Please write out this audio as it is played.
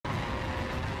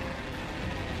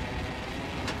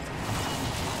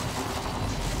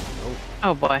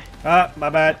Oh boy. Ah, my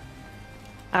bad.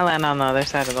 I land on the other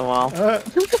side of the wall.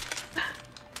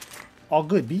 All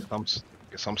good, B.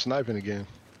 Guess I'm sniping again.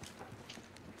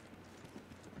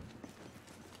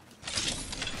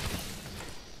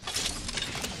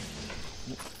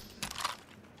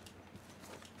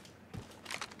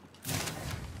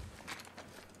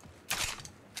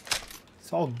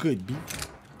 It's all good, B.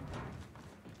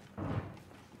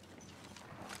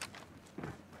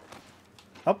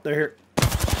 Oh, they're here.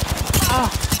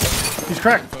 Oh, he's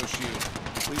cracked.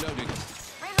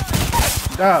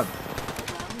 God.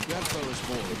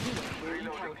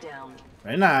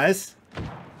 Very nice.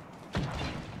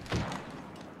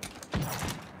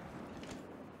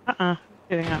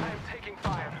 Getting on. Taking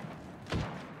fire.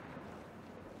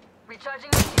 Recharging.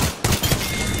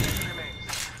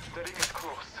 Remains. The ring is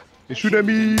close. They shoot at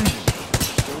me. Taking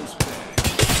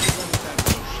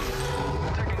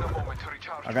a moment to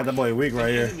recharge. I got the boy weak right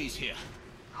here.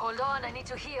 Hold on, I need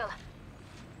to heal.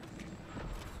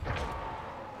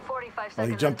 45 seconds. Oh,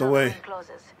 he jumped until the away. ring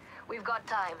closes. We've got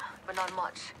time, but not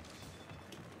much.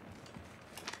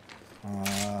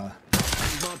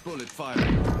 Not bullet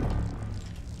fire.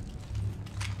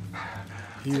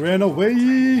 He ran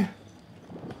away.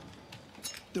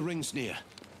 The ring's near.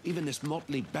 Even this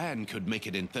motley band could make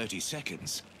it in 30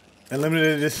 seconds.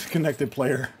 Eliminated a disconnected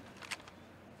player.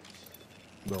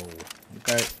 No.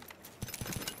 Okay.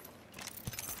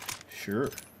 Sure.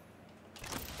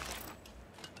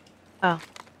 Oh.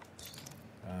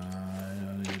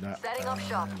 Setting up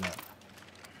shop.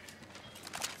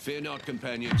 Fear not,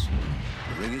 companions.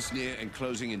 The ring is near and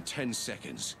closing in 10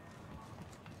 seconds.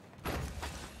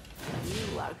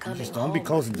 You are coming Just don't be home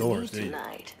closing with doors, me dude.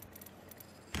 tonight.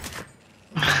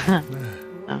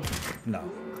 No.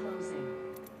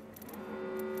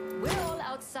 We're all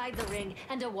outside the ring,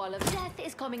 and a wall of death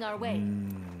is coming our way.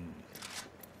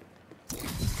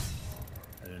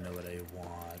 I don't know what I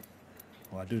want.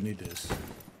 Well, I do need this.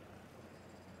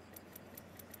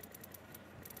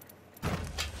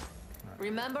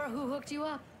 Remember who hooked you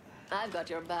up? I've got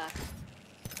your back.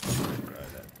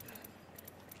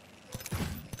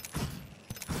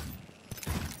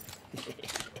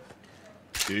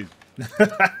 Dude.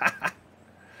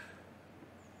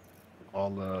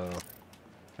 All I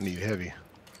need heavy.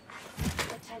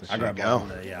 I grabbed all.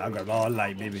 Yeah, I grabbed all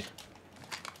light, baby.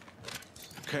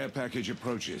 Care package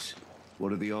approaches.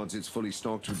 What are the odds it's fully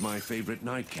stocked with my favorite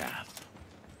nightcap?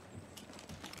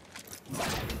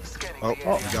 Scanning Oh, the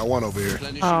area. you got one over here.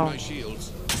 Replenishing Oh. my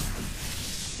shields.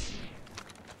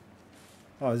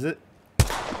 Oh, is it?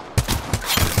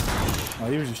 Oh,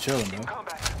 he was just chilling, bro.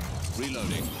 Combat.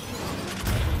 Reloading.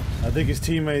 I think his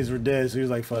teammates were dead, so he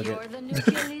was like, fuck You're it. the new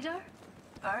kill leader?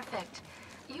 Perfect.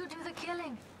 You do the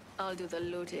killing. I'll do the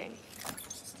looting.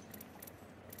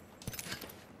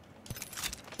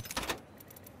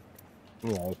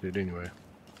 Oh, I'll do it anyway.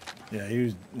 Yeah, he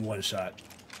was one shot.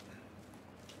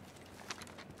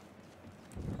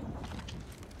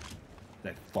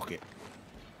 Like, fuck it.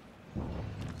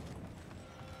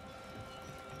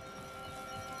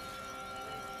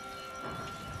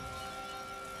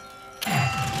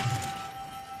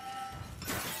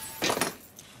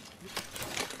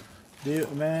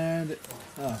 Dude, man.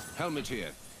 Oh, Helmet here.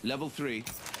 Level 3.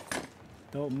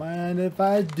 don't mind if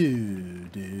I do,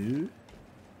 dude.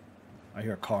 I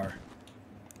hear a car.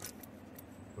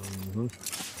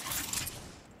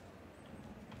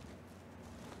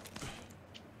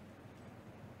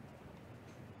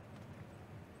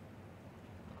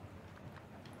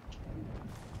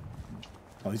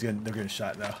 Oh, they're getting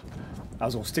shot now. I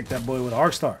was gonna stick that boy with an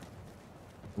arc star.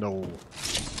 No.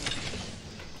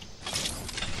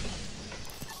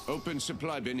 Open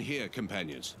supply bin here,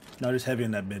 companions. No, there's heavy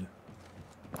in that bin.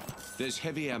 There's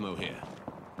heavy ammo here.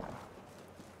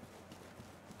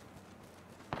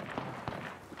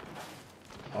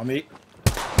 On me.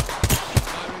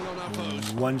 Firing on our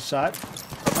post. One shot.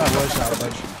 Not one shot,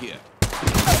 but Here.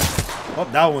 oh,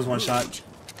 that one was one shot.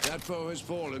 That foe has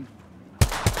fallen.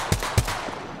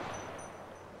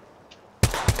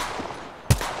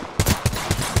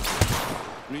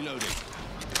 Reloading.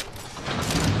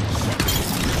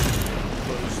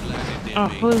 Foes landed near Oh,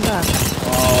 me. who's that?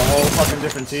 Oh, whole fucking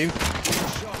different team.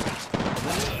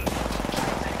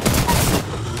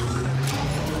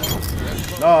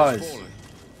 Nice. Fallen.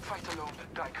 Fight alone.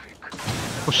 Die quick.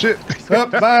 Oh shit.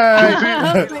 Yep,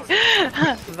 bye.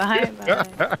 Bye,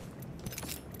 bye.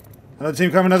 Another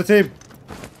team coming, another team.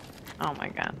 Oh my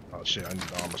god. Oh shit, I need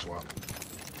the armor swap.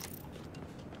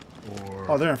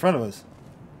 Or Oh, they're in front of us.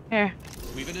 Here.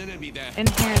 We've an enemy there. In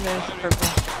here, there's purple.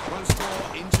 Once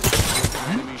more into the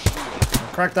enemy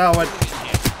shield. Cracked that one.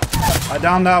 I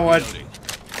downed that one. Reloading.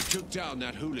 I took down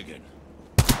that hooligan.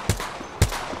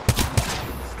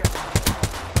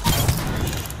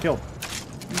 Killed.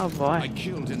 Oh I boy.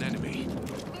 killed an enemy.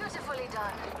 Beautifully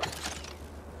done.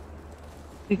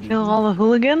 You kill all the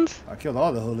hooligans? I killed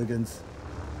all the hooligans.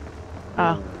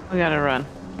 Oh, we gotta run.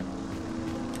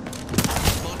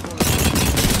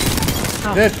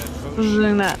 Oh, Dead. who's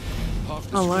doing that? Half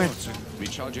the Oh, Lord. squads are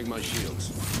recharging my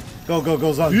shields. Go, go,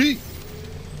 go, Zon. Yee!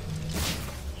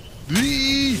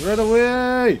 Yee! Right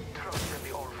away. Trust in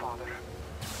the All-Father.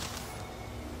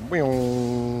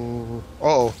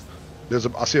 Uh-oh.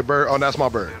 I see a bird. Oh, that's my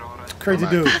bird. Crazy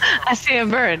dude. I see a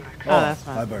bird. Oh, that's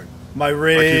my fine. bird. My I keep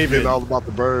raven. forgetting all about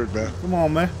the bird, man. Come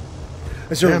on, man.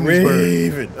 It's your Damn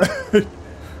these raven.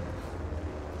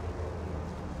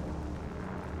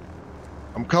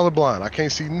 I'm colorblind. I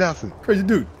can't see nothing. Crazy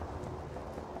dude.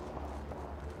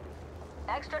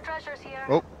 Extra treasures here.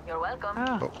 Oh. You're welcome.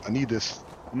 Oh. Oh, I need this.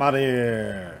 I'm out of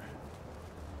here.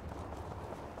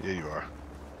 Yeah, you are.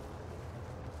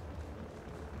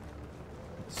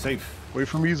 Safe. Wait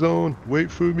for me, Zone. Wait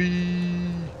for me.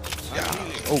 Yeah.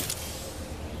 Oh,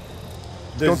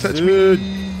 don't touch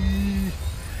me.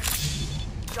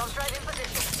 Jump right in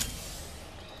position.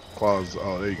 Claws.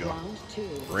 Oh, there you go.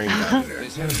 Rain out of there. I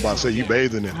was about to say, you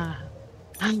bathing in it.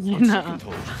 No.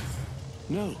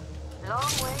 No.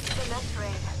 Long way to the next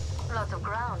raid. Lots of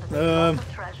ground. Um. Lots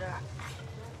of treasure.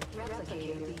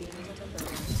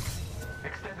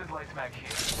 Extended light mag here.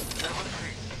 Level 3.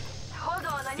 Hold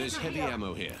on, I need There's to heavy heal.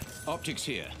 ammo here. Optics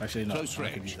here. Actually, no. Close I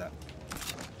can use range. that.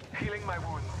 Healing my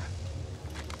wounds.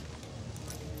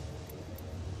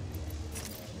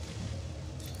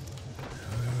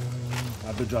 I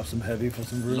have to drop some heavy for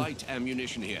some room. Light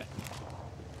ammunition here.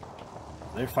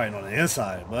 They're fighting on the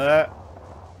inside, but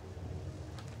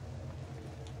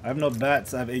I have no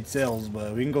bats. I have 8 cells,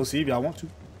 but we can go see if y'all want to.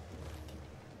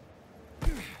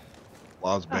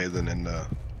 Well, I was bathing in the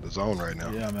zone right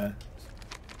now. Yeah, man.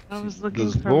 I was looking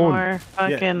This for bone. more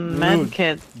fucking Yeah, med loot.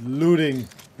 kits. Looting.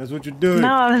 That's what you're doing.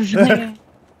 No, I was like,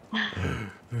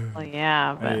 well,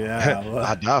 yeah, but Yeah. I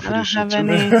Well, die for I don't this shit have too.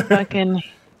 any fucking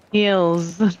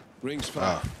heals. Rings Ah,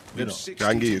 far. you know, It's 60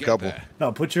 I can give you to a get couple. there.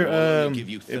 no, put your I'll only give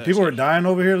you if people are 30. dying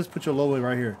over here, let's put your low way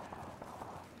right here.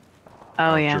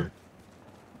 Oh, yeah. True.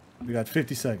 We got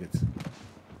 50 seconds.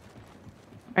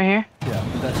 Right here? Yeah,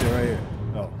 put that shit right here.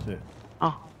 Oh shit.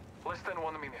 Oh. Less than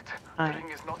 1 minute. Alright. The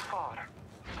ring is not far.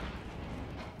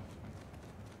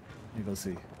 You go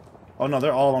see. Oh no,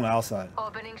 they're all on the outside.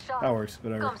 Opening shop. That works.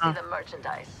 Whatever. Come see the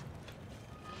merchandise.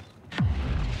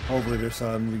 Hopefully there's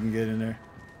something we can get in there.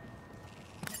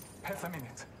 Half a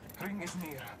minute. Ring is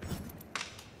near.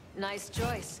 Nice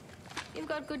choice. You've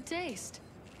got good taste.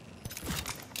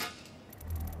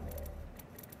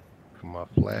 Come on,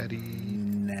 flatty.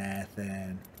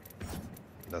 Nothing.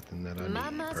 Nothing that I need.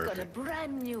 Mama's got a Perfect.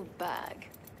 brand new bag.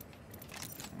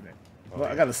 Okay. Well,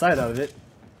 I got a sight out of it.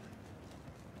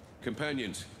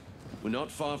 Companions, we're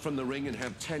not far from the ring and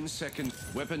have 10-second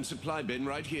weapon supply bin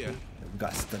right here. We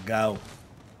got to go.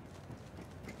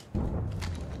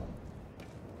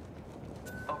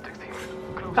 Optics here.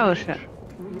 Close Oh, range. shit.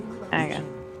 Hang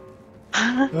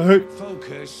on. They're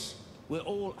Focus. We're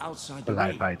all outside the Light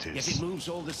ring, fighters. yet it moves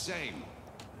all the same.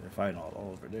 fighting all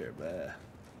over there, but.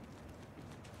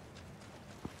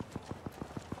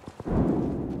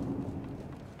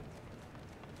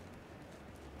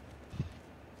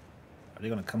 Are they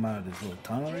gonna come out of this little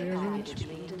tunnel right here?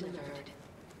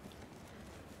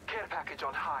 Care package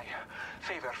on high.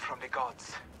 Favor from the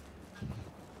gods.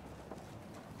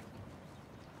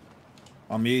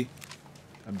 On me?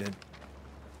 I'm dead.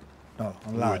 No,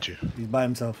 I'm Who alive. with you? He's by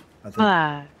himself. I think.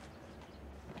 Fly.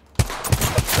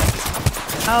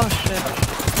 Oh, shit.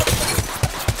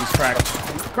 He's cracked.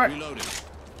 He's cracked. Reloading.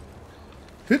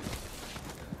 Hit.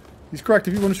 He's cracked.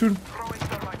 If you want to shoot him. Throwing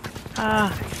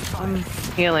thermite. I'm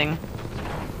healing.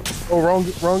 Oh,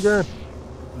 wrong gun.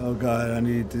 Oh god, I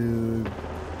need to.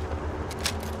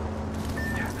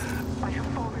 I have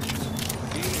fallen.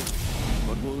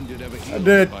 But wounded ever healed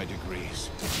dead. by degrees.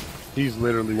 He's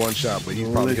literally one shot, but he's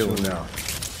probably healing Literally. now.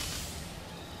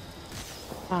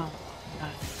 Oh,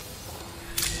 God.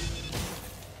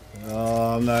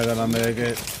 Oh, I'm not gonna make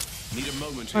it. Need a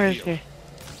moment to Where is heal. he?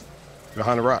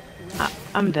 Behind the rock.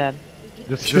 I'm dead.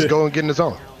 Just go and get in the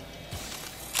zone.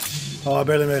 Oh, I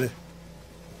barely made it.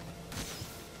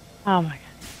 Oh, my God.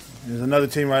 There's another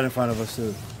team right in front of us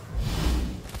too.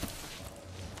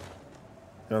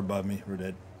 They're above me. We're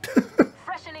dead.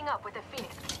 Freshening up with the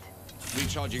Phoenix kit.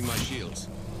 Recharging my shields.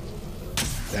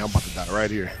 Damn, I'm about to die right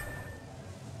here.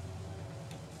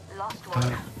 Lost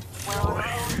one. We're on our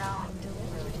own now.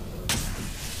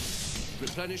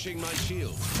 Replenishing my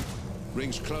shield.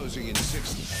 Rings closing in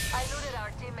 60. I looted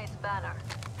our teammate's banner.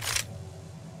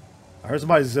 I heard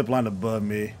somebody zip line above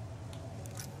me.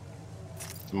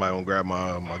 Somebody want to grab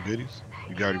my goodies?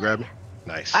 You already grabbed me?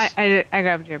 Nice. I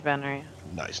grabbed your banner. Yeah.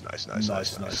 Nice.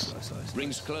 Nice.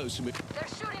 Rings close and we... They're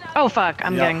shooting at Oh me. fuck!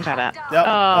 I'm Yep. getting shot at. Yep.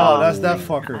 Oh, Oh, that's that thank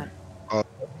fucker. God.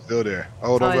 Oh, still there.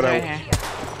 Hold Oh, over he's that right way. here.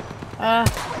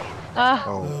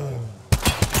 Oh,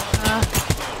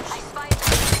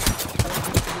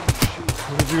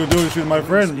 What you gonna do? Shoot my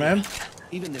friend, man.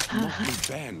 Even this motley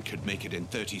band could make it in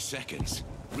 30 seconds.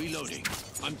 Reloading.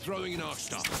 I'm throwing an arc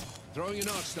star. Throwing an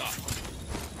arc star.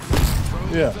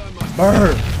 Throwing Yeah. a thermite.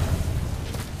 Burn.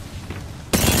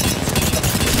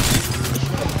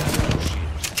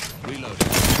 Reloading.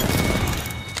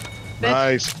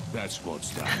 nice. That's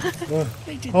what's done.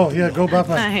 Oh yeah, go back.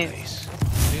 Nice.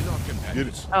 They're not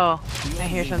competitors. Oh, I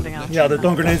hear something else. Yeah, they're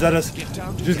throwing grenades at us. Get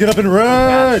down to Just get up and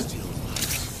run.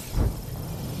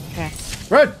 Okay.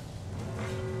 Run.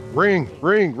 Ring.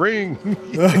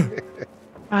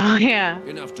 Oh yeah.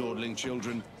 enough dawdling,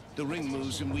 children. The ring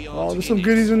moves and we are. Oh, there's some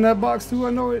goodies in that box too. I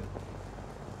know it.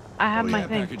 I have my Care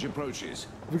thing. package approaches.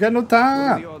 We got no What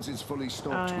are time. the odds it's fully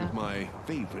stocked Oh, yeah. with my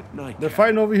favorite nightcap? They're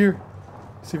fighting over here.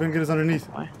 See if I can get us underneath.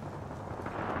 Boy.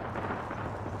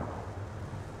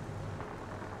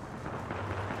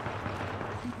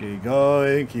 Keep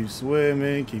going. Keep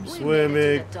swimming. Keep We made it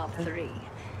swimming. to the top 3.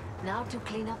 Now to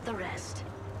clean up the rest.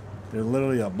 They're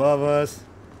literally above us.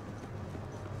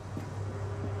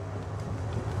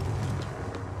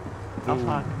 Oh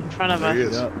fuck! In front of There he us.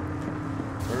 is. Yep.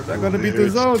 We're not gonna It beat the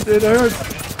hurts. zone. It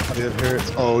hurts. It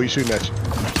hurts. Oh, he's shooting at you.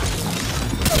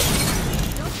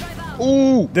 Don't drive out.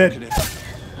 Ooh. Dead.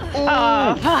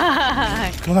 Oh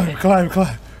fuck! Climb.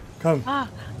 Come. Ah,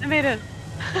 I made it.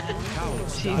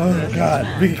 Oh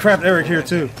god. We can craft Eric here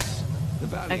too. The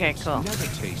valiants Okay, cool. never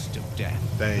taste of death.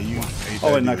 Dang, you ate Oh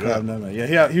that wait, not dude crab. up. No.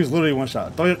 Yeah, he was literally one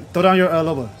shot. Throw down your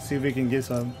Loba. See if we can get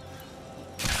some.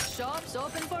 Shops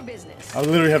open for business. I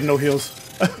literally have no heals.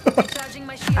 Charging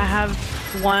my shield. I have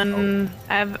one.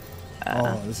 I have.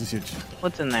 Oh, this is huge.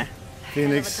 What's in there?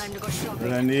 Phoenix. Time to go shopping.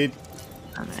 That I need.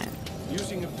 Alright.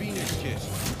 Using a Phoenix kit.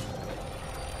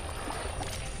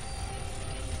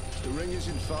 The ring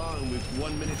isn't far, and we've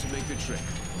 1 minute to make the trip.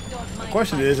 Don't mind The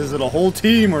question if I is it a whole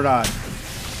team or not?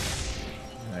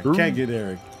 I True. can't get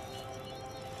Eric.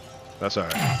 That's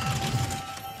alright.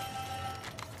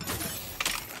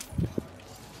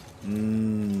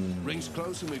 Ring's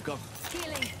close, and we've got.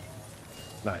 healing.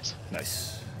 Nice.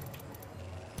 Nice.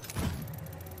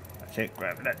 I can't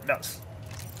grab that nuts.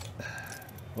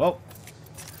 Well,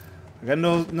 I got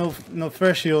no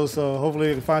fresh heals, so hopefully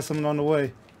we can find something on the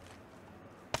way.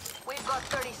 We've got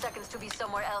 30 seconds to be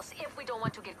somewhere else if we don't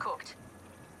want to get cooked.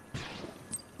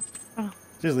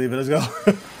 Just leave it. Let's go.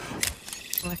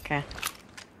 Okay.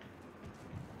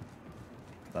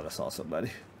 Thought I saw somebody.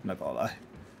 I'm not gonna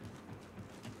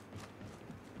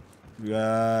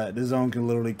lie. This zone can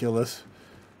literally kill us,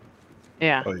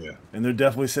 Yeah. Oh yeah. and they're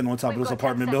definitely sitting on top of We've those got 10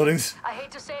 apartment seconds. buildings. I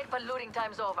hate to say it, but looting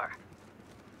time's over.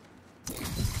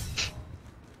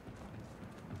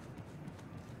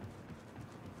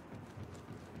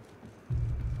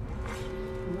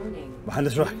 Behind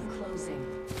us, right?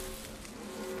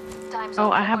 Time's Oh,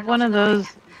 over I or have not one of tonight. those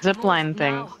zip line Move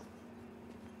things. now.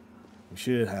 We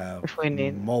should have If we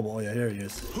need. mobile. Oh, yeah, here he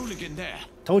is. Hooligan there.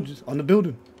 Told you, on the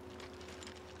building.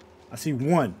 I see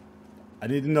one. I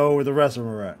need to know where the rest of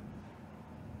them are at.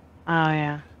 Oh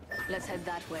yeah. Let's head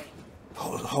that way.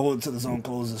 Hold it till the zone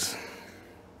closes.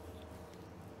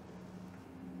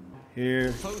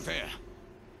 Here. Foe there.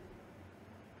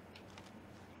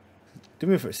 Do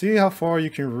me a favor. See how far you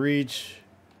can reach.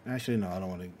 Actually, no, I don't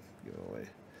want to give it away.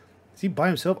 Is he by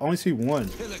himself? I only see one.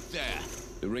 Pillock there.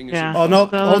 The ring is. Yeah. Oh no!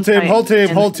 The Whole one's team! like Whole team!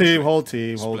 in- Whole team! Whole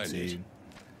team! Whole Splendid. team!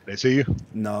 They see you?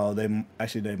 No, they might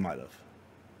have.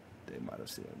 They might have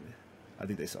seen me. I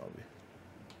think they saw me.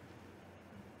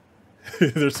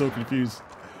 They're so confused.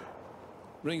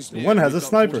 Rings One has We've a got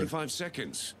sniper. 45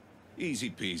 seconds. Easy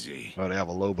peasy. Oh, they have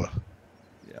a Loba.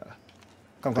 Yeah. I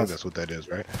Come, think come. that's what that is,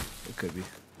 right? It could be.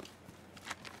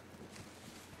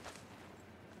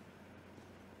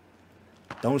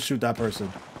 Don't shoot that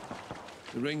person.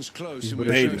 The ring's close, He's and we're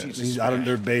baiting. 30 to They're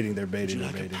spare. baiting. They're Would baiting. you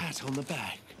They're like a baiting. pat on the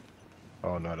back?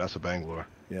 Oh no, that's a Bangalore.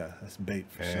 Yeah, that's bait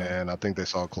for sure. And I think they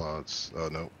saw Claude's. Oh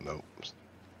no.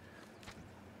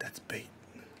 That's bait.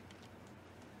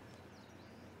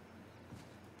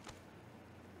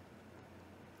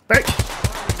 Bait!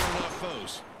 Firing on our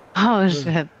foes. Oh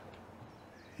shit.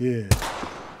 Yeah.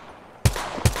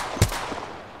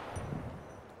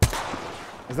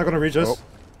 It's not gonna reach us. Oh.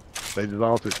 They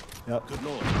dissolved it. Yep. Good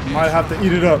lord. Might have to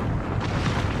eat it up.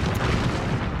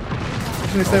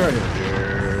 Can they stay right here?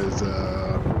 There's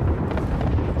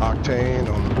Octane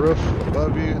on the roof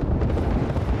above you.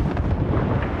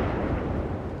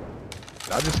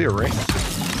 I just see a ring.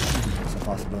 It's a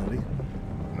possibility.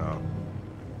 No.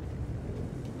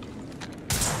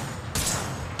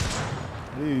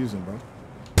 What are you using, bro?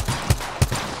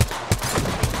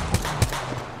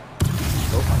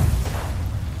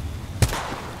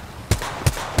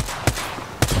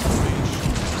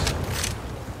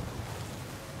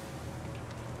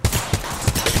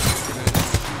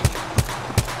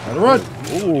 Gotta run!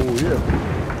 Oh, yeah.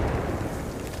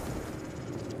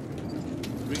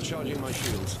 Recharging my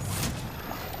shields.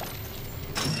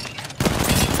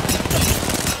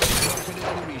 Broken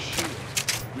enemy shield.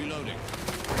 Reloading.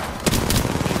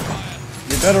 Fire.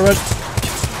 You better run.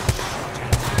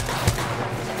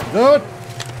 Good!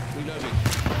 Reloading.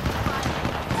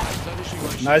 Replenishing my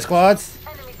shield. Nice quads.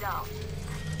 Enemy down.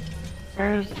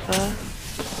 Where's the...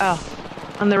 Oh.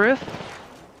 On the roof?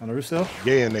 On the roof still.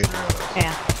 Yeah, and they.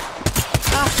 Yeah.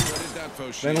 Where did that foe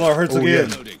shield? Bangalore hurts Oh, yeah. again.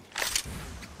 Reloading.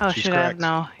 Oh, She's should I have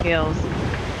no heals?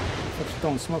 What you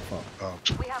throwing smoke for?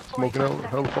 We have Smoking 45 out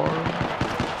hella far.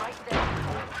 Right there.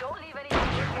 Don't leave any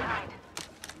behind.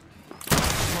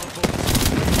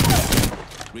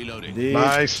 Reloading. Dig.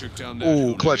 Nice. Took down that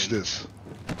Ooh, clutch hooligan. this.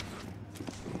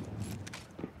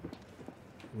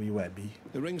 Where you at, B?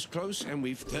 The ring's close and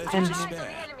we've 30 And- to Eyes on spare.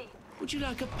 the enemy. Would you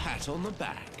like a pat on the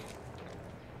back?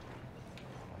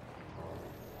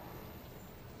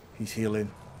 He's healing.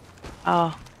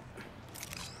 Oh.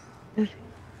 Is he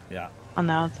Yeah. on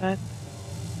the outside?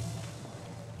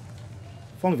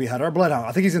 If only we had our bloodhound.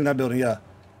 I think he's in that building, yeah.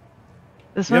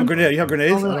 This You have one? grenades? You have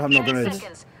grenades? I don't have no 10 grenades.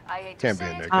 seconds. I hate to Can't be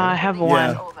say in there, it, can I it? have Yeah.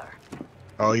 one. over.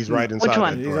 Oh, he's right inside. Which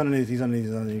one? that He's door. underneath. He's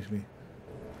underneath me.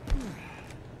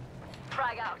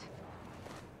 Frag out.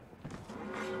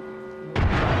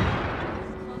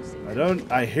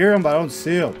 I hear him, but I don't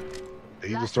see him. Did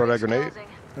he just throw that grenade?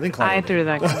 I think I Cloud. threw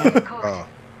that grenade. Oh,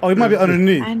 Oh, he might be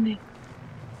underneath. I knew.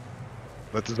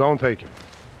 let the zone take him.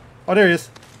 Oh, there he is.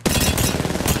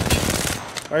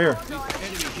 Right here.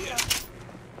 Enemy here.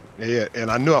 Yeah, and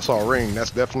I knew I saw a ring.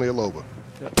 That's definitely a Loba.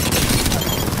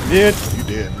 Did. You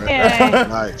did, man. Yay.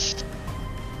 Nice.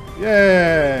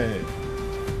 Yay.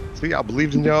 See, I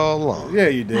believed in y'all all along. Yeah,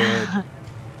 you did.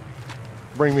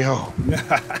 Bring me home.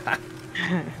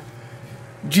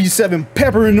 G7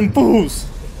 peppering them fools.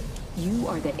 You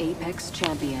are the Apex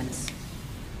champions.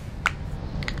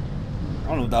 I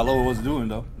don't know what that lower was doing,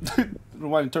 though. I don't know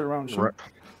why he turned around and shoot. Right.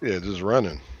 Yeah, just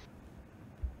running.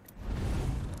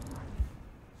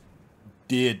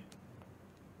 Did.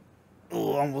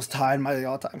 Oh, almost tied my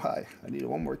all-time high. I needed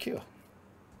one more kill.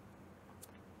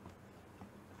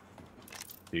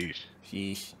 Jeez.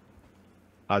 Sheesh.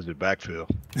 How's your backfill?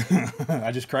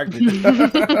 I just cracked it.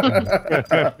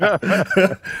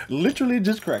 Literally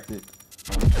just cracked it.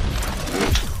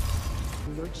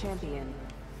 Your champion.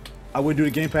 I would do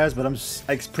the Game Pass, but I'm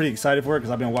pretty excited for it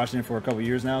because I've been watching it for a couple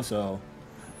years now, so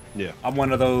Yeah. I'm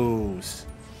one of those.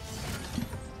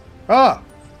 Ah!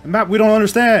 A map we don't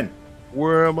understand.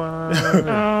 Where am I?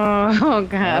 Oh,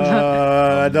 God.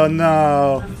 I don't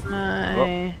know.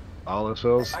 Hi. All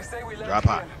ourselves. I say we let Drop it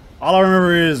high. in. All I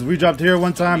remember is we dropped here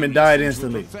one time and died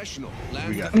instantly. Professional.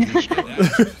 We got Land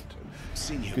this.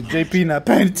 Senior. Because JP not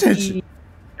paying attention.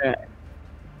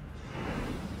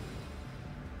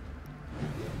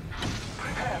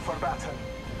 Prepare for battle.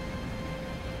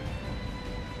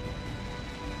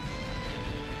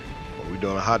 Well, we're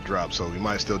doing a hot drop, so we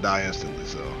might still die instantly,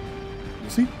 so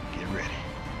See? get ready.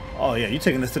 Oh yeah, you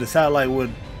taking us to the satellite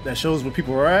wood that shows where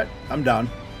people are at? I'm down.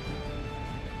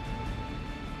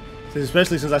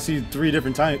 Especially since I see 3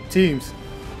 different teams.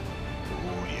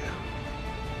 Oh, yeah.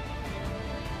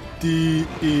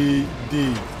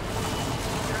 D-E-D.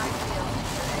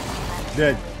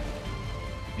 Dead.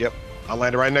 Yep. I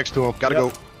landed right next to him. Gotta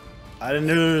Yep. go. I didn't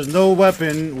know there was no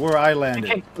weapon where I I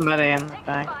landed. kicked somebody in the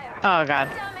back. Oh, God.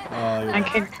 Oh, I yeah.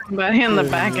 kicked somebody in the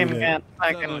back and Yeah.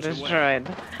 got fucking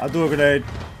destroyed. I'll do a grenade.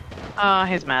 Oh,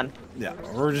 he's mad. Yeah,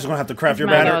 we're just gonna have to craft your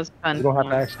Mad, that banner. was fun. You don't have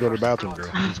to actually go to the bathroom, girl.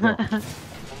 Just go. Only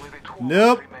the tools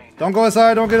Nope. remain. Don't go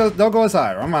inside. Don't go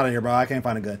inside. I'm out of here, bro. I can't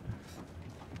find a gun.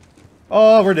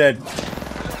 Oh, we're dead.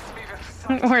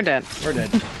 We're dead. We're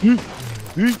dead.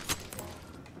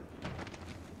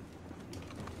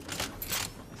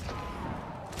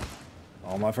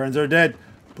 All my friends are dead.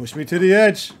 Push me to the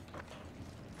edge.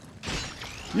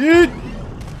 Yeet!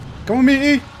 Come with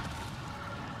me, E.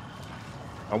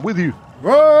 I'm with you.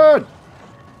 Run!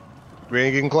 We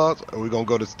ain't getting claws? Or we gonna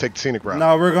go to take the scenic route?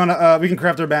 No, we're gonna we can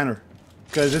craft our banner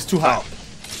because it's too hot.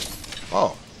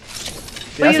 Oh.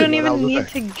 Well, you don't what I even was need gonna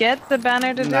to get the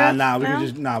banner to do Nah, it nah, we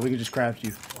now? can just craft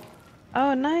you.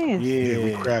 Oh, nice. Yeah, Yeah,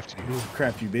 we craft you.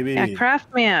 craft you, baby. Yeah,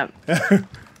 craft me up.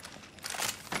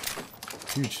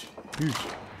 Huge, huge.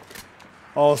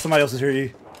 Oh, somebody else is hearing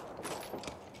you.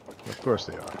 Of course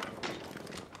they are.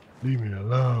 Leave me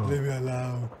alone. Leave me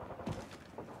alone.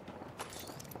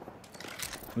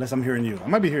 Unless I'm hearing you. I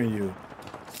might be hearing you.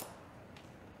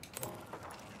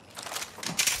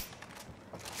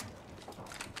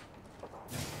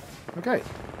 Okay.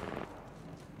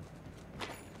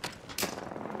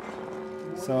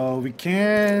 So we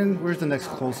can... Where's the next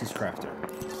closest crafter?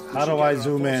 How do I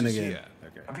zoom in again?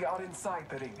 Okay. We are inside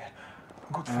the ring.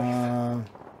 Good faith.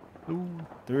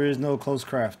 There is no close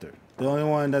crafter. The only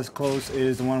one that's close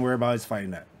is the one where everybody's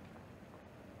fighting at.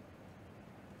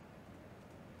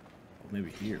 Maybe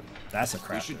here. That's a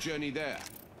crafter. We should journey there.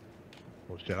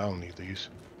 Oh shit, I don't need these.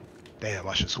 Damn,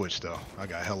 I should switch though. I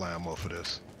got hell ammo for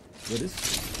this. What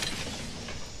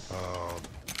is? I'm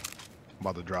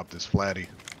about to drop this flatty.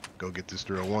 Go get this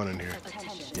 301 in here.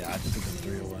 Yeah, I just took the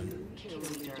 301.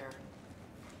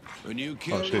 A new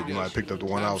kill. Oh shit, you might have picked up the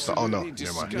one I was. Oh no,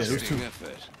 never mind. Yeah, there's two.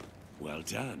 Effort. Well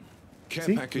done. Care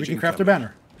See, package we can craft a incoming.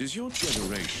 banner. Does your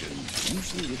generation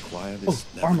usually require this Oh,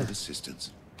 level armor. of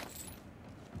assistance?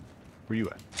 Where you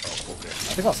at? Oh, okay.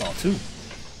 I think I saw two.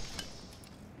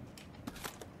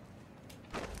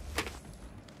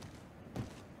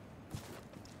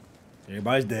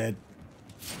 Everybody's dead.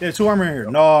 There's two armor in here.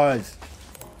 Nice.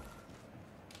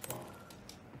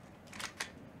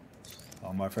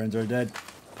 All my friends are dead.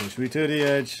 Push me to the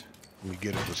edge. Let me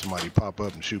get it for somebody pop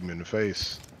up and shoot me in the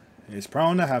face. It's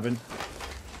prone to happen.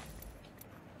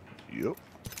 Yep.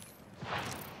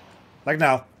 Like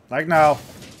now. Like now.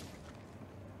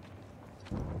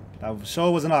 That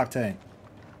show was an octane.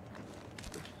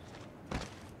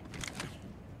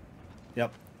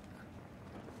 Yep.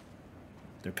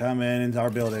 They're coming into our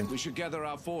building. We should gather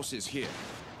our forces here.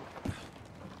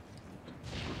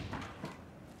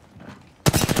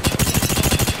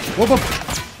 Whoop, whoop.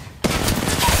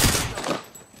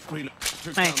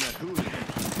 Took Nice. down that hooligan.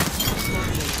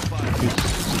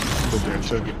 Put there and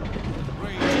took it.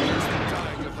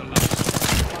 Dying of the light.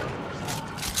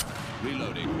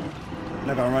 Reloading. You're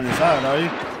not gonna run inside, are you?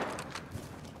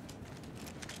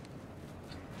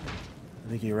 I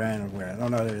think he ran over. I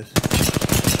don't know. There it is.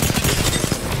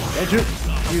 Did you?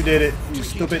 You did it, you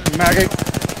stupid maggot.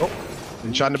 Oh,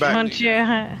 And shot in the back. Punch you.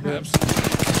 Absolutely.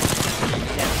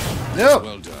 no,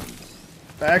 Well done.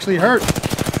 that actually hurt.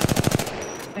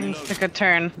 Things took a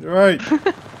turn. You're right. I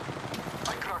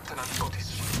cracked an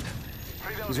unnoticed shield.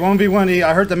 He's 1v1.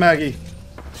 I hurt the Maggie.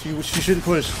 She shouldn't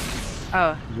push.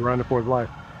 Oh, He's running for his life.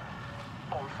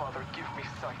 All Father, give me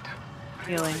sight.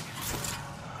 healing.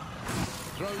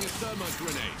 Throwing a thermite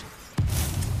grenade.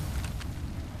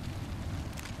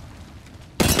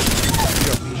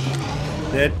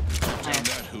 Dead. Down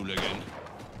that hooligan.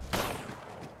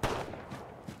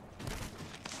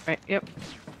 Right, yep.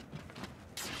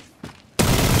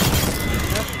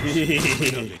 Our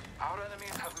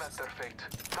enemies have met their fate.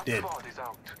 That Dead. squad is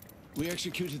out. We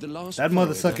executed the last. That foe in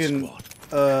motherfucking squad.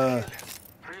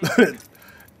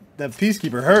 that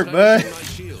peacekeeper hurt, Replenishing bud. my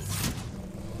shield.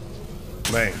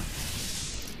 Man.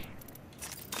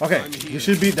 Okay, we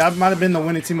should be. That might have been the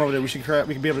winning team over there. We should.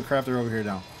 We could be able to craft her over here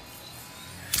now.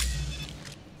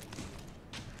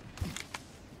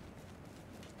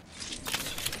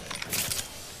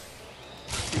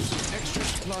 Extra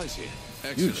supplies here.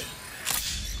 Excellent. Huge.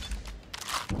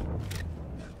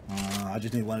 I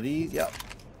just need one of these. Yep.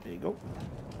 There you go.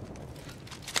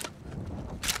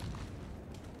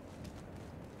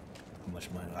 How much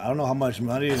money? I don't know how much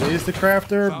money it is to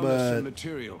craft her, Found us some but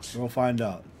materials. we'll find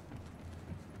out.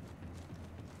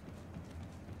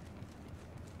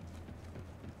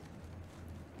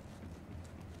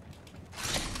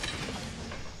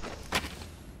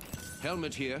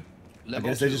 Helmet here. I Level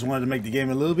guess they 2. just wanted to make the game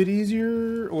a little bit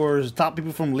easier, or stop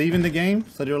people from leaving the game.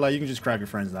 So they were like, you can just craft your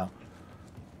friends now.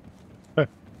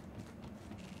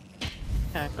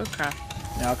 Yeah, go craft.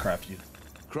 Yeah, I'll craft you.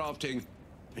 Crafting.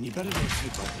 And you better not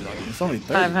take my blood. It's only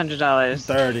 30. $500.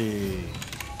 30.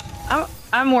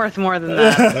 I'm worth more than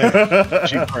that.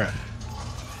 Cheap crap.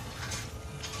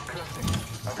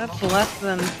 That's less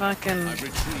than fucking I've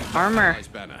retrieved armor. my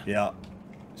banner. Yeah,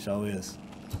 show is.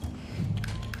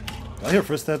 Do I hear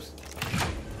footsteps?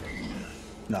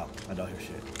 No, I don't hear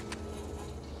shit.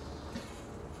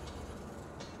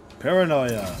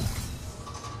 Paranoia. I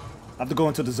have to go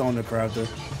into the zone to craft her.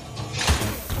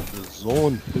 The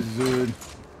zone. The zone.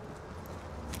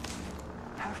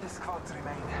 Half the squads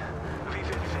remain. We will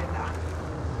win.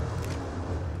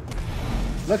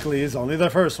 Luckily, it's only the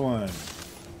first one.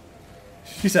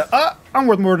 She said, I'm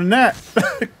worth more than that.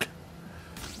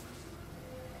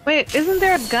 Wait, isn't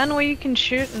there a gun where you can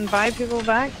shoot and buy people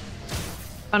back?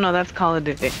 Oh no, that's Call of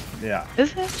Duty. Yeah.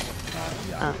 Is it?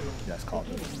 Yeah. Yeah, it's Call of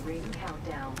Duty. Ring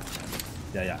countdown.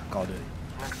 Yeah, Call of Duty.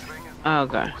 Oh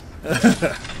god.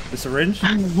 The syringe?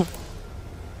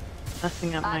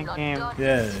 Messing up my game.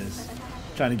 Yes.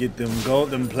 Trying to get them gold,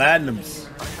 them platinums.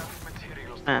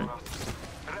 Man.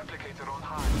 Replicator on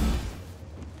high.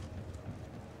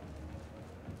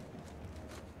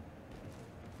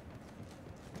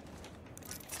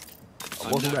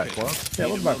 Welcome back, Clark. Yeah,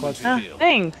 welcome back, Clutch. Oh,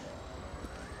 thanks.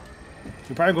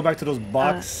 We probably go back to those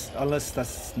box, unless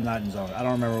that's not in zone. I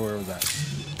don't remember where it was at.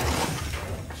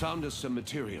 Found us some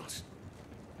materials.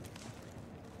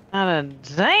 Not a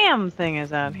damn thing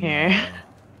is out here.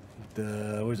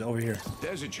 Where's it? Over here?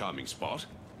 There's a charming spot.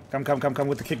 Come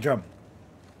with the kick drum.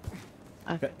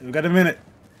 Okay. We got a minute.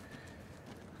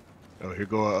 Oh, here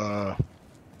go. Oh,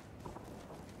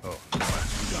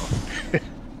 no.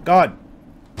 God.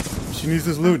 She needs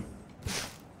this loot.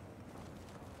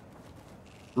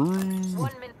 1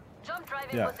 minute. Jump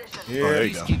driving Yeah. position. Here. Oh, there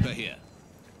you go. Peacekeeper here.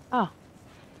 Oh.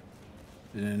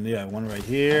 And then, yeah, one right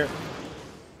here.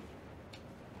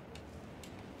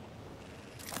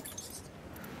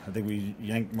 I think we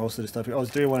yanked most of the stuff here. Oh, it's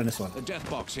 3-1 in this one. A death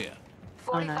box here.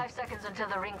 45 seconds until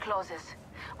the ring closes.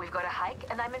 We've got a hike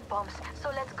and I'm in pumps, so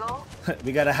let's go.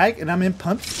 We got a hike and I'm in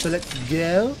pumps, so let's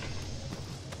go.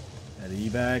 Got the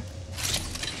E-bag.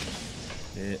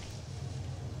 Yeah.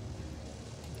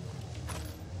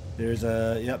 There's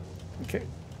a, yep, okay.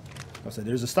 I said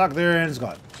there's a stock there and it's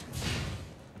gone.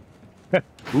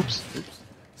 Oops.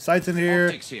 Sights in here.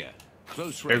 Optics here.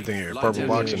 Close range. Everything here. Light Purple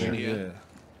box in ammunition here. Yeah.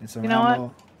 And some You know what?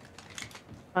 ammo.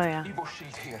 Oh yeah. Evo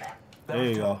sheet here. There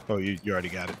you go. Oh, you already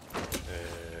got it.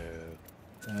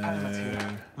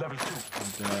 Level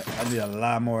 2. I need a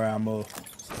lot more ammo.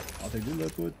 I'll take this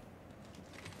liquid.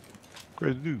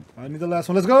 Great dude. I need the last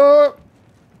one. Let's go!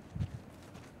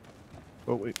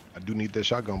 Oh wait, I do need that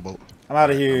shotgun bolt. I'm out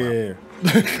of here.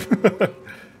 In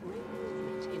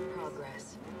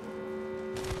progress.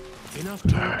 Enough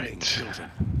talking, Alright.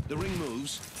 children. The ring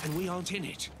moves, and we aren't in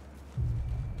it.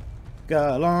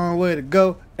 Got a long way to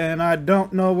go, and I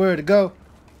don't know where to go.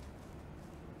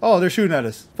 Oh, they're shooting at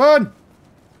us. Fun!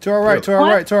 To our right, to our What?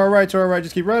 right, to our right, to our right.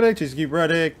 Just keep running, just keep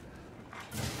running.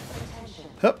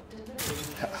 Hup.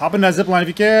 Hop in that zip line if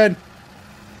you can.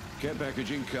 Care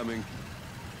package incoming.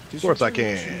 Of course I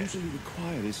can. Usually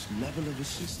require this level of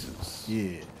assistance.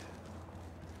 Yeah.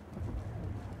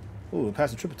 Ooh,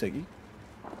 pass the triple takey.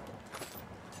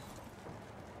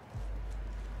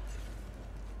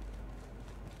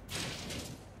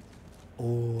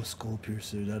 Oh, skull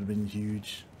piercer. That'd have been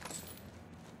huge.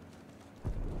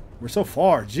 We're so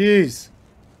far. Jeez.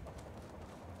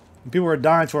 People are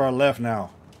dying to our left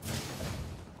now.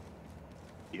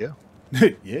 Yeah.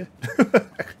 Yeah.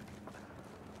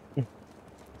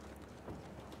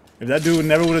 If that dude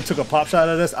never would have took a pop shot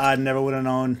at us, I never would have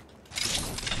known.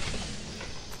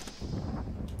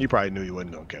 He probably knew he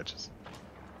wasn't gonna catch us.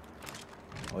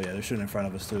 Oh yeah, they're shooting in front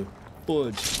of us too.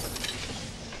 Fudge.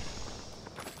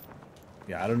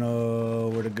 Yeah, I don't know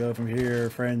where to go from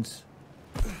here, friends.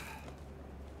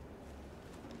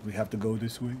 We have to go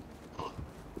this way.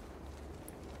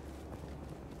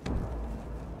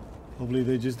 Hopefully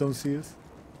they just don't see us.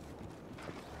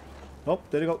 Oh,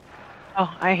 there they go.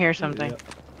 Oh, I hear something. Yeah.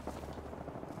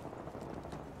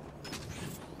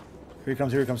 Here he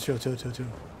comes, here he comes. Chill, chill, chill, chill.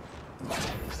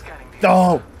 Scanning the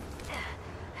Oh!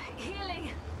 Healing.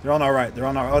 They're on our right. They're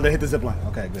on our... Oh, they hit the zip line.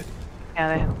 Okay, good.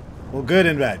 Yeah, they, Well, good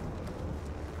and bad.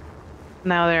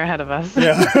 now they're ahead of us.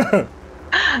 Yeah.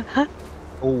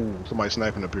 Oh, somebody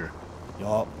sniping up here.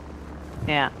 Yup.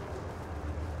 Yeah.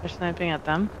 They're sniping at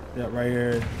them. Yeah, right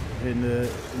here. In the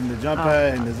jump Oh.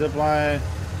 pad, in the zip line.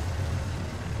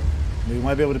 Maybe we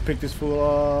might be able to pick this fool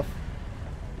off.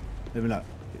 Maybe not.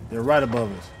 They're right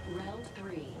above us. Round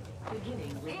 3.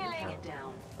 Beginning ring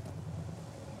countdown.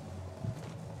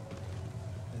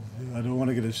 I don't want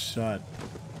to get a shot.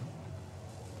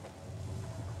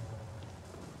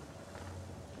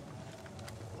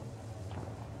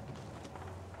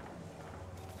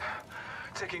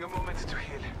 Taking a moment to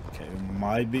heal. Okay, it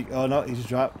might be. Oh no, he just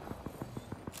dropped.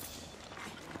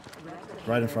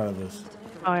 Right in front of us.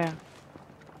 Oh yeah.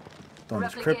 Throwing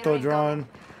this Replicator crypto incoming. drone.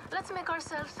 Let's make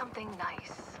ourselves something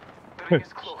nice. The ring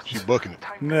is close. She's booking it.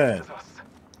 Time Man. passes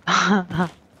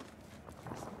us.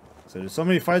 So there's so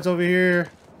many fights over here.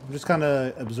 I'm just kind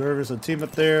of observing. So team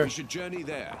up there, We should journey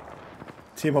there.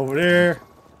 team over there.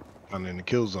 I'm in the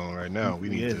kill zone right now. We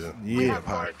need Yes, to We yeah. have up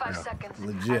high 45 now. seconds.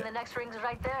 Legit. And the next ring's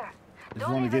right there. Just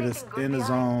Don't want to leave get us anything good in the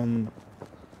behind. zone.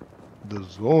 The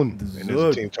zone. The And there's a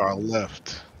zone. team to our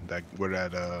left. That where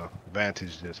that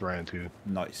Vantage just ran to.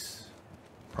 Nice.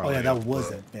 Oh yeah, Probably that up,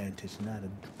 was advantage, not a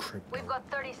crypto. We've got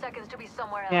 30 seconds to be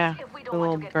somewhere else Yeah, if we the don't little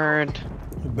want to get bird.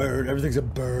 A bird. Everything's a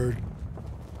bird.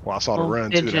 Well, I saw the Little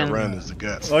run too. That pigeon. run is the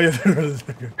guts. Oh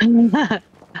yeah.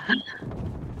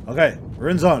 Okay, we're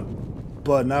in zone,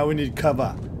 but now we need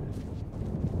cover.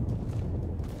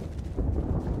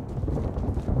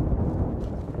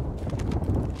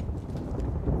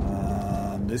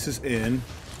 This is in.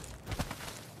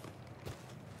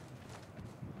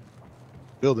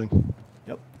 Building.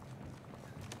 Yep.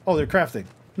 Oh, they're crafting.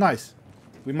 Nice.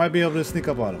 We might be able to sneak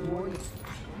up on them. Warning.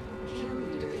 Kill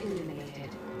leader eliminated.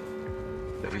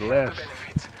 They left.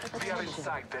 Benefits. We are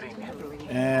inside the ring.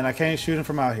 And I can't shoot him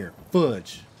from out here.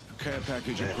 Fudge. Care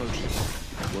package approaches.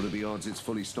 What are the odds it's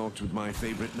fully stocked with my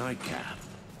favorite nightcap?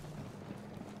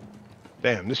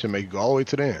 Damn, this should make you go all the way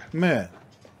to the end. Man.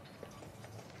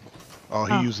 Oh,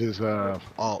 he uses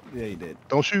alt. Yeah, he did.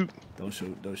 Don't shoot. Don't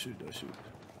shoot. Don't shoot. Don't shoot.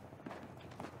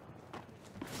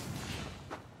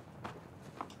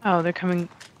 Oh, they're coming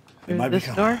They through might this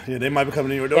be door? Yeah, they might be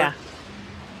coming in your door. Yeah.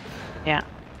 Yeah.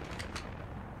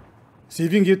 See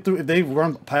if you can get through. If they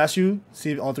run past you,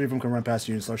 see if all three of them can run past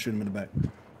you and start shooting them in the back.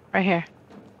 Right here.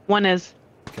 One is.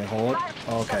 Okay, hold.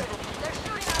 Oh, okay.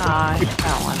 Ah, I hit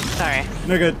that one. Sorry.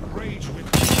 They're good.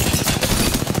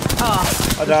 Oh,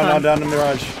 this Down, one. down, down the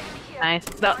mirage. Nice.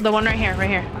 The one right here, right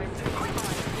here.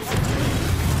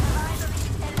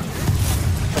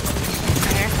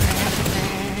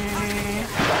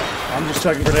 I'm just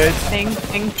checking grenades. Ping,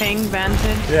 ping, ping,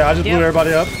 vantage. Yeah, I just blew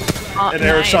everybody up. Oh, And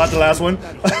Eric nice. shot the last one.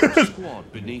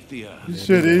 Squad beneath the earth.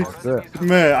 Shitty.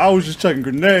 Man, I was just checking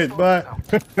grenades, but.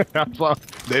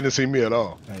 They didn't see me at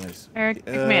all. Nice. Eric,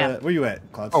 pick me up. Where you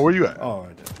at, Cloud? Oh, where you at? Oh,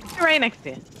 right there. Right next to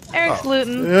you. Eric's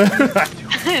looting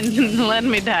and letting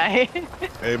me die.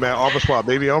 Hey man, armor swap,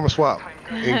 baby, armor swap,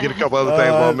 and get a couple other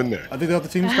things while I'm in there. I think the other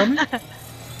team's coming.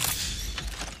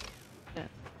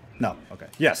 No. Okay.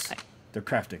 Yes. They're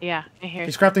crafting. Yeah, I hear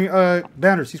He's you. crafting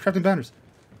banners. He's crafting banners.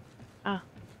 Oh.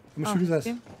 I'm gonna shoot his ass.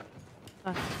 see? Less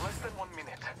than 1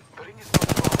 minute. The ring is not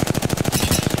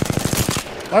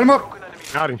Light him up. broken. Enemy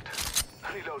Got him.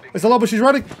 reloading. It's a low, but she's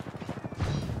running.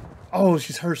 Oh,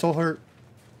 she's hurt. So hurt.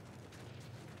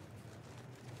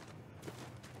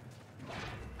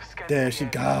 Scan There the she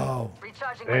area. go.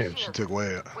 Recharging my Damn, she shields. took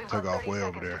We've got off 30 way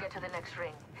over seconds to there. get to the next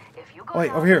ring. If you go Oh, wait,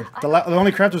 down, over here. I The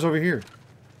only crafter's over here.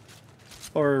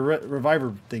 Or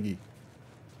reviver thingy.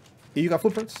 You got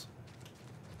footprints?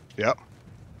 Yep.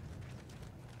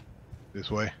 This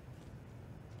way.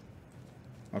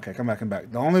 Okay, come back, come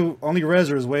back. The only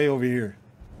reser is way over here.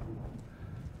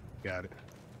 Got it.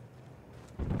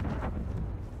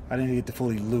 I didn't get to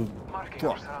fully loot. Marking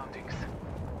our surroundings.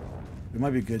 It might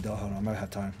be good though. Hold on, I might have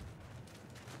time.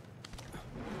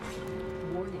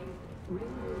 Warning. Ring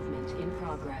movement in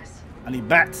progress. I need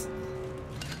bats.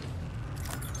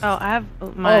 Oh, I have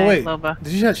my Oh wait,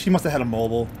 Loba. she must have had a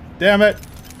mobile. Damn it.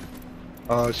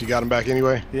 She got him back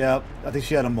anyway. Yeah, I think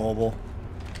she had a mobile.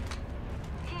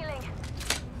 healing.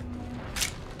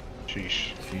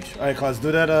 Sheesh. Sheesh. All right, Claus,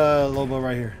 do that Lobo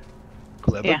right here.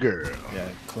 Clever Yeah. girl. Yeah,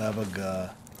 clever guy.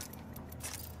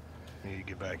 Need to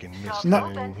get back in this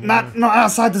Not, thing. not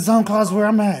outside the zone, Claus, where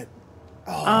I'm at.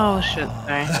 Oh, shit.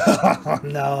 Sorry. Oh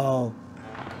no,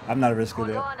 I'm not a risker Hold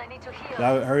there. on, I need to heal.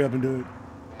 Yeah, hurry up and do it.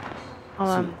 Hold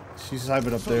on. She's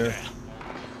sniping up there.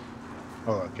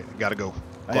 Oh, okay. Gotta go.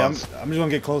 Hey, I'm Close. just gonna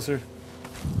get closer.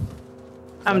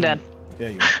 I'm dead. Yeah,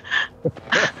 you go.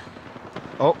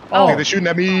 Oh, Oh. okay, they're shooting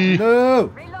at me.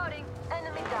 No. Reloading.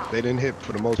 Enemy down. They didn't hit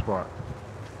for the most part.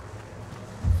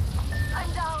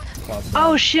 I'm down. Claus,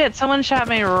 Oh, shit. Someone shot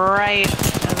me right.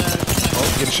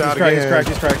 Oh, getting he's shot cracked, again. he's cracked,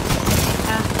 he's cracked.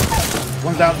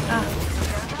 One's down.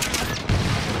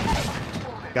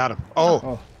 Got him. Oh,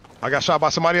 Oh. I got shot by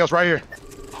somebody else right here.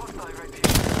 Hostile right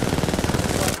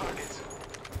here. Targets.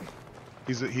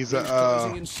 He's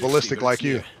Closing a in 60, ballistic but like it's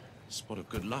you. near. Spot of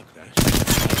good luck,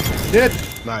 that. Did.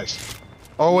 Nice.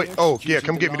 Oh wait. Oh yeah.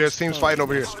 Come get me. There's teams fighting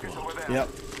over here. Yep.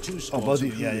 Two Oh, squads Buzzy.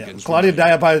 of Yeah, yeah. hooligans Claudia remain.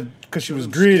 died by because she was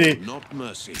greedy. Not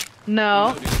mercy.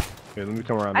 No. Here, let me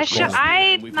come around I this shot. corner.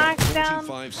 I We've got knocked down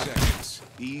 45 seconds.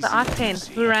 Easy the octane peasy.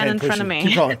 who ran in Can't push front of you. me.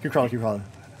 Keep crawling, keep crawling, keep crawling.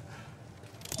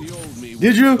 The old me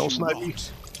Did you? would Don't snipe rot. me.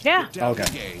 Yeah. Down Okay.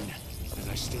 again,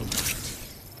 and I still might.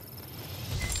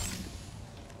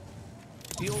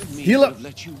 The old me Heal would up. have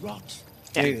let you rot.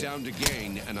 Yeah. Get down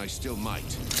again, and I still might.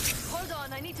 Hold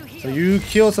on, I need to heal. So you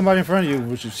killed somebody in front of you,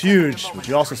 which is huge, but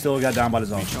you also still got down by the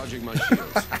zone. Recharging my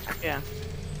shields. Yeah.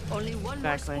 Only one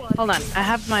Exactly. more squad. Hold on. I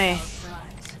have my.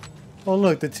 Oh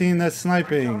look, the team that's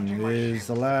sniping is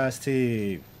the last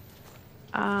team.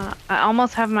 I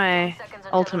almost have my Seconds until the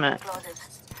ring ultimate. closes.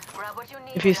 Grab what you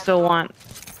need If you and still let's go. want.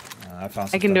 I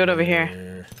found. I can do it over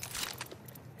here.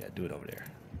 Yeah, do it over there.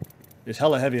 There's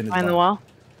hella heavy in this. Behind the wall.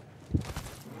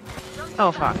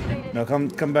 Oh fuck. No, come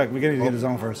back. We gotta get the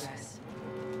zone first.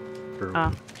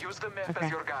 Oh. Use the map Okay.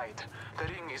 as your guide. The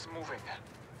ring is moving.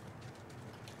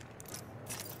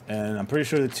 And I'm pretty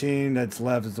sure the team that's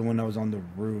left is the one that was on the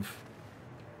roof.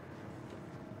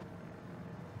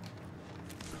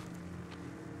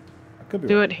 I could be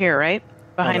Do wrong. it here, right?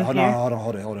 Behind hold here. on,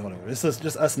 hold on. This is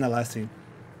just us and that last team.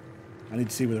 I need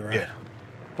to see where they're at. Yeah.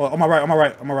 Oh, on my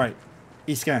right.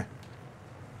 East scan.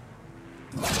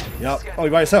 Yep. Oh,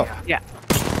 you by yourself? Yeah.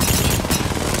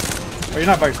 Oh, you're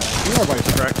not by yourself. You are by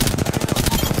yourself. Correct.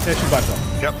 Yeah, she's by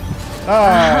herself. Yep.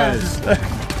 Nice.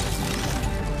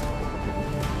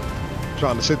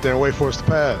 Trying to sit there and wait for us to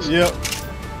pass. Yep.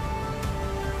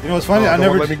 You know what's funny? Oh, I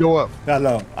never let me go up. I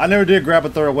know. I never did grab a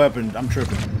third weapon. I'm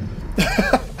tripping.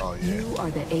 Oh yeah. You are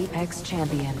the Apex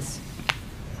champions.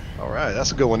 All right,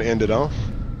 that's a good one to end it on.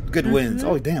 Good wins.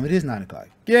 Oh damn, it is 9 o'clock.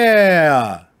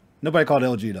 Yeah. Nobody called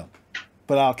LG though,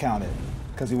 but I'll count it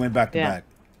because he went back to Yeah. back.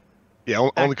 Yeah,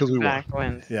 only because we won. Back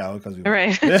wins. Yeah, because we won.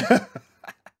 Right.